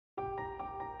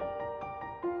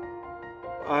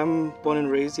I'm born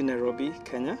and raised in Nairobi,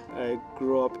 Kenya. I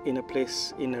grew up in a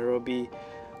place in Nairobi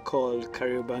called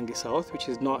Kariobangi South, which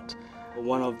is not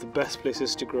one of the best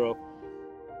places to grow up.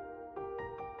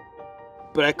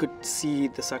 But I could see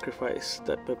the sacrifice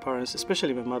that my parents,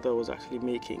 especially my mother, was actually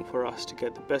making for us to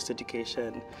get the best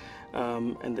education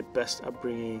and the best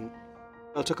upbringing.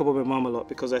 I'll talk about my mom a lot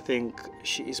because I think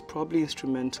she is probably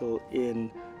instrumental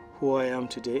in who I am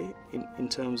today in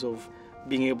terms of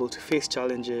being able to face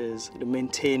challenges,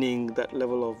 maintaining that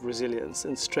level of resilience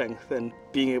and strength, and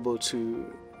being able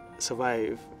to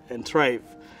survive and thrive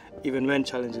even when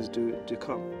challenges do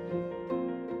come.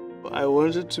 I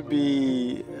wanted to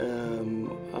be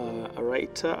a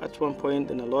writer at one point,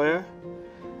 and a lawyer,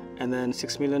 and then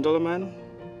 $6 Million Man,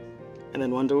 and then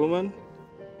Wonder Woman.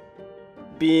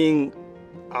 Being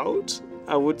out,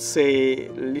 I would say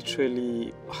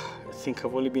literally, I think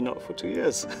I've only been out for 2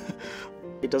 years.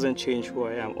 It doesn't change who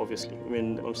I am, obviously. I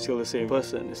mean, I'm still the same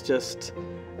person. It's just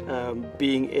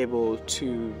being able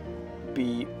to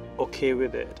be okay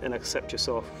with it and accept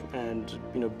yourself, and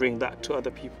bring that to other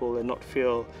people, and not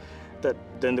feel that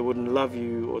then they wouldn't love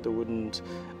you or they wouldn't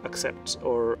accept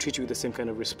or treat you with the same kind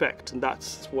of respect. And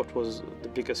that's what was the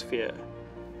biggest fear,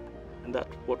 and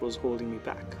that's what was holding me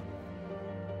back.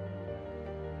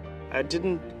 I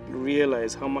didn't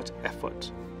realize how much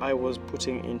effort I was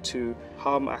putting into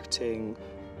how I'm acting,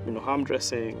 how I'm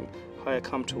dressing, how I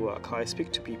come to work, how I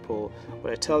speak to people,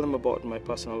 what I tell them about my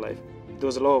personal life. There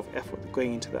was a lot of effort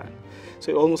going into that.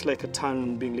 So it's almost like a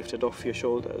ton being lifted off your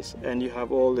shoulders, and you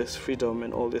have all this freedom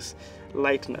and all this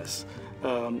lightness,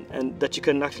 and that you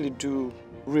can actually do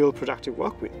real productive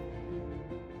work with.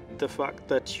 The fact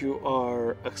that you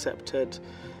are accepted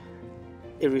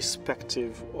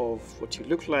irrespective of what you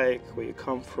look like, where you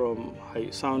come from, how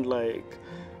you sound like,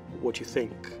 what you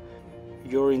think,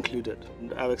 you're included.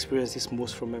 I've experienced this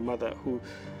most from my mother, who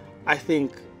I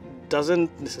think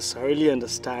doesn't necessarily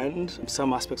understand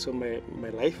some aspects of my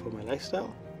life or my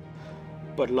lifestyle,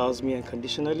 but loves me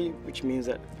unconditionally, which means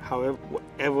that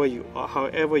however you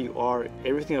are,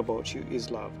 everything about you is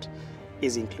loved,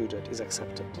 is included, is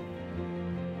accepted.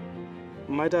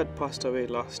 My dad passed away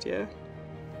last year.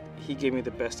 He gave me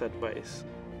the best advice.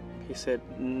 He said,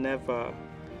 never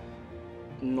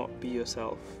not be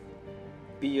yourself.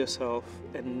 Be yourself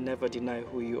and never deny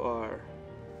who you are,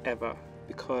 ever,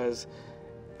 because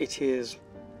it is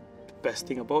the best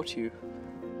thing about you.